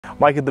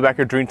Mike at the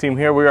Becker Dream Team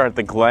here. We are at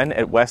the Glen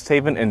at West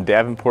Haven in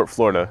Davenport,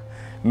 Florida.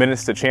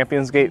 Minutes to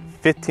Champions Gate,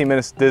 15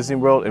 minutes to Disney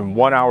World, and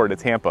 1 hour to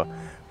Tampa.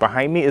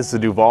 Behind me is the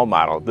Duval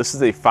model. This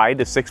is a 5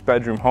 to 6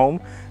 bedroom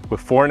home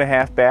with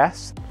 4.5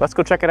 baths. Let's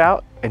go check it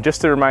out. And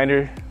just a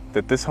reminder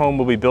that this home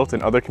will be built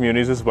in other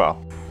communities as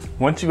well.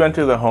 Once you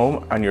enter the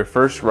home, on your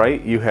first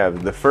right, you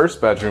have the first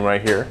bedroom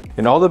right here.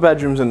 And all the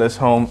bedrooms in this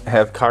home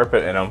have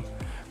carpet in them.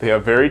 They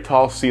have very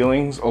tall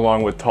ceilings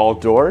along with tall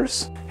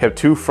doors. Have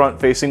 2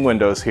 front-facing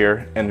windows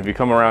here. And if you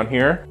come around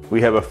here,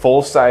 we have a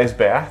full-size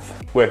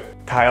bath with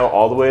tile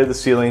all the way to the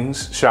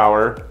ceilings,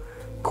 shower,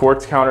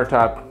 quartz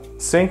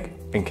countertop, sink,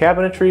 and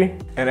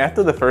cabinetry. And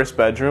after the first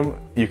bedroom,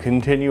 you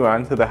continue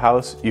on to the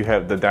house, you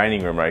have the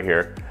dining room right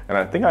here. And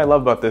the thing I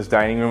love about this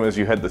dining room is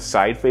you had the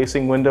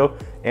side-facing window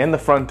and the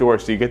front door,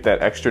 so you get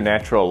that extra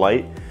natural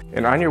light.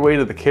 And on your way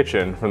to the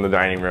kitchen from the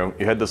dining room,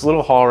 you had this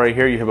little hall right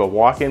here. You have a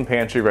walk-in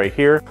pantry right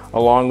here,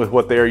 along with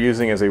what they are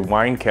using as a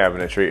wine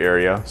cabinetry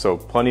area. So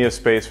plenty of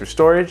space for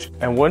storage.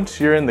 And once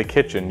you're in the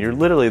kitchen, you're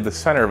literally the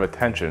center of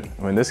attention.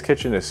 I mean, this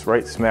kitchen is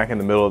right smack in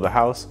the middle of the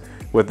house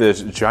with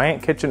this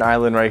giant kitchen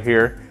island right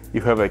here.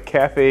 You have a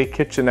cafe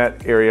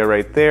kitchenette area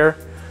right there,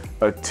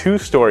 a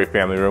 2-story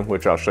family room,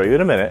 which I'll show you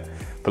in a minute.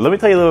 But let me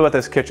tell you a little bit about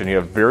this kitchen. You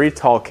have very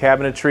tall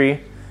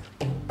cabinetry,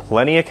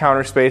 plenty of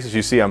counter space as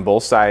you see on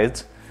both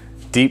sides,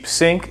 deep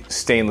sink,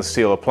 stainless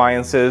steel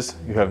appliances.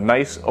 You have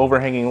nice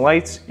overhanging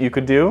lights you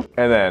could do,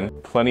 and then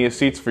plenty of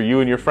seats for you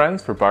and your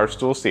friends for bar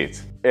stool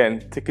seats.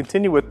 And to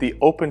continue with the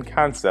open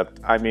concept,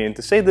 I mean,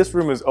 to say this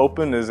room is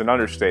open is an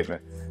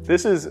understatement.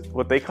 This is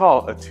what they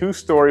call a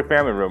 2-story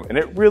family room, and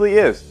it really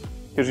is,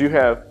 because you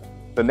have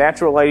the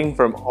natural lighting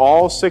from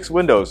all 6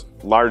 windows,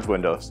 large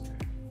windows.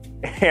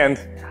 And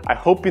I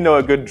hope you know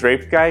a good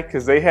drape guy,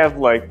 because they have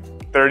like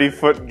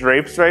 30-foot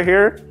drapes right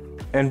here.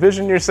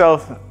 Envision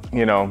yourself,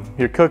 you know,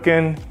 you're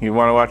cooking, you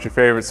want to watch your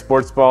favorite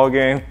sports ball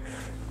game,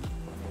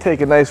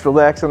 take a nice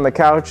relax on the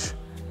couch,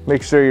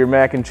 make sure your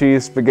mac and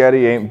cheese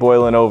spaghetti ain't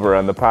boiling over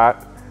on the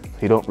pot so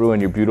you don't ruin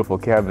your beautiful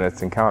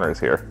cabinets and counters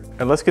here.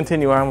 And let's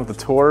continue on with the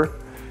tour.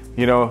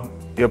 You know,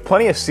 you have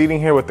plenty of seating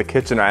here with the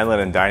kitchen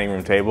island and dining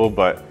room table,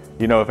 but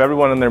you know, if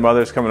everyone and their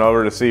mother's coming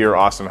over to see your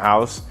awesome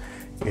house,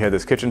 you have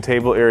this kitchen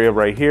table area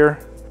right here.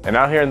 And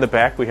out here in the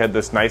back, we had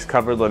this nice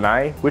covered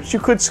lanai, which you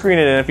could screen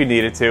it in if you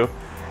needed to.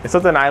 And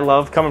something I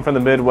love coming from the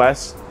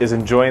Midwest is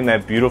enjoying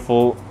that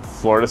beautiful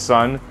Florida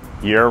sun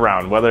year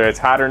round. Whether it's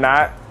hot or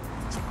not,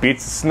 it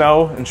beats the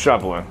snow and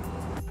shoveling.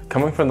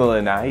 Coming from the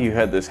lanai, you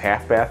had this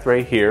half bath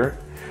right here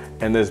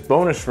and this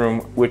bonus room,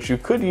 which you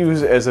could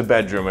use as a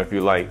bedroom if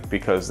you like,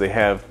 because they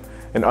have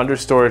an under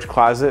storage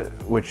closet,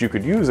 which you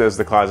could use as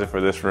the closet for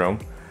this room.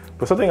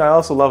 But something I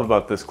also love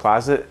about this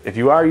closet, if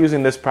you are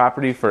using this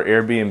property for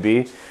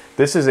Airbnb,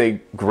 this is a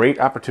great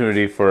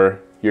opportunity for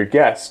your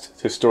guests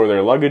to store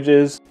their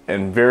luggages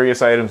and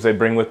various items they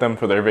bring with them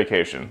for their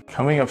vacation.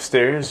 Coming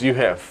upstairs, you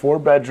have 4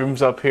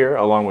 bedrooms up here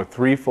along with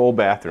 3 full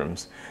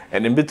bathrooms.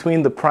 And in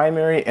between the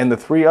primary and the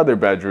 3 other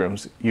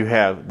bedrooms, you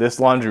have this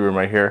laundry room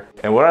right here.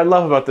 And what I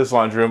love about this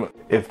laundry room,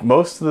 if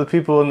most of the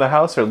people in the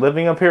house are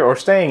living up here or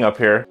staying up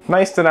here,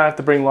 nice to not have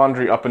to bring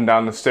laundry up and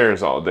down the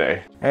stairs all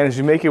day. And as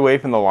you make your way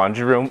from the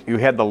laundry room, you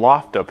had the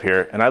loft up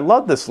here. And I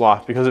love this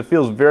loft because it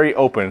feels very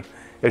open.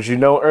 As you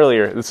know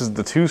earlier, this is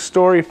the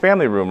 2-story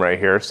family room right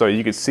here, so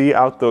you can see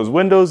out those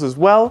windows as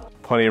well.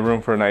 Plenty of room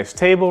for a nice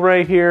table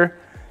right here,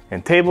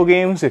 and table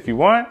games if you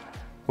want,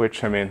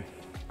 which, I mean,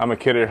 I'm a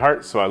kid at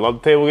heart, so I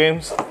love table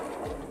games.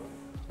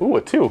 Ooh,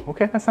 a 2,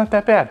 okay, that's not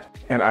that bad.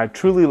 And I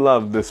truly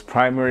love this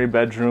primary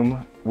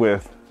bedroom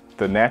with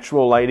the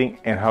natural lighting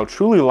and how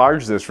truly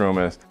large this room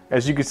is.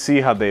 As you can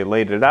see how they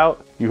laid it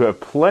out, you have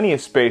plenty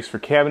of space for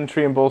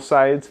cabinetry on both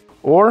sides,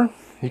 or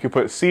you could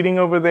put seating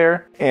over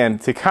there. And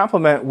to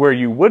complement where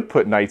you would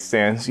put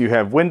nightstands, you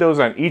have windows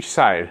on each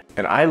side.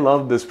 And I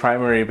love this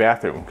primary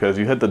bathroom because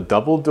you had the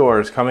double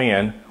doors coming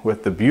in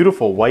with the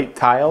beautiful white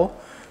tile,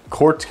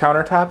 quartz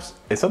countertops.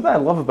 And something I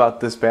love about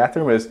this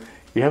bathroom is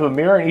you have a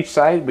mirror on each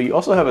side, but you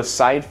also have a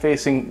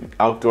side-facing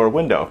outdoor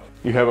window.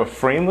 You have a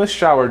frameless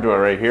shower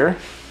door right here.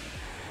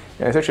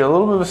 And it's actually a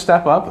little bit of a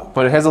step up,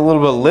 but it has a little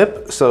bit of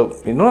lip, so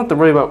you don't have to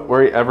worry about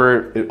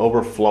wherever it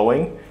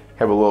overflowing.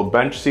 Have a little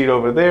bench seat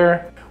over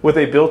there with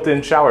a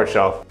built-in shower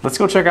shelf. Let's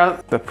go check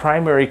out the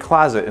primary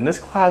closet, and this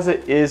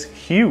closet is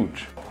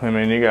huge. I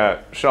mean, you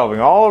got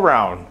shelving all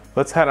around.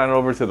 Let's head on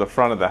over to the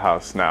front of the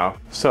house now.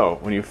 So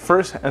when you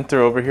first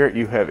enter over here,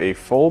 you have a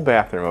full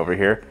bathroom over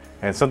here,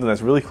 and something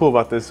that's really cool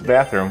about this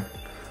bathroom,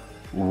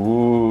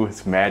 ooh,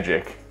 it's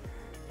magic.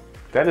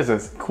 That is a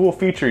cool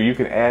feature you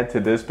can add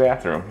to this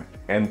bathroom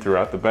and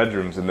throughout the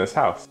bedrooms in this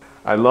house.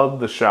 I love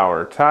the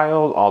shower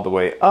tiled all the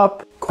way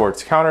up,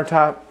 quartz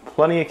countertop,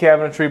 plenty of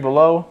cabinetry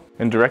below.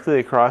 And directly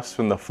across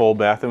from the full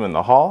bathroom in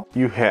the hall,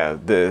 you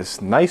have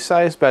this nice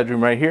sized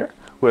bedroom right here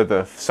with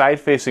a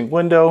side-facing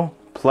window,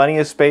 plenty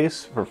of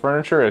space for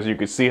furniture, as you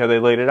can see how they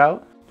laid it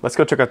out. Let's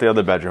go check out the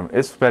other bedroom.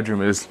 This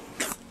bedroom is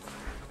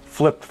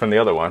flipped from the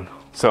other one.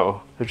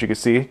 So, as you can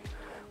see,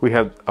 we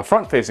have a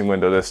front-facing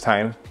window this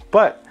time,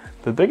 but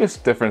the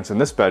biggest difference in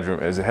this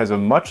bedroom is it has a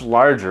much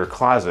larger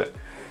closet.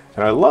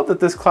 And I love that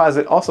this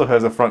closet also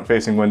has a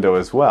front-facing window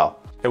as well.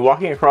 And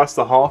walking across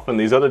the hall from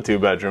these other two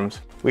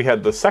bedrooms, we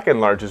had the second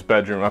largest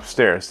bedroom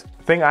upstairs.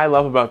 The thing I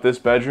love about this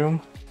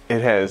bedroom,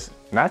 it has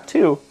not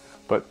 2,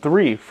 but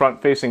 3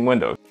 front-facing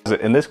windows.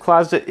 And this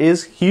closet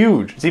is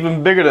huge. It's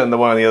even bigger than the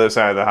one on the other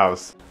side of the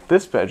house.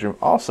 This bedroom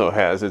also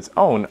has its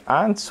own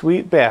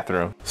ensuite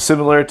bathroom.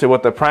 Similar to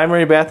what the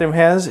primary bathroom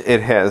has,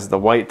 it has the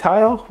white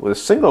tile with a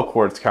single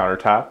quartz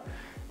countertop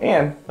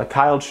and a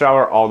tiled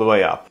shower all the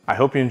way up. I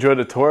hope you enjoyed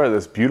a tour of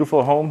this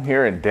beautiful home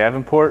here in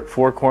Davenport,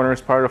 Four Corners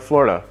part of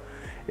Florida.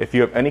 If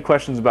you have any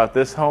questions about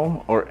this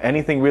home or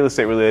anything real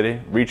estate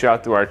related, reach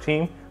out to our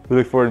team. We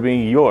look forward to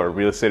being your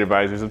real estate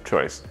advisors of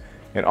choice.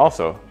 And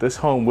also, this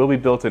home will be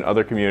built in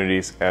other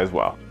communities as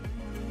well.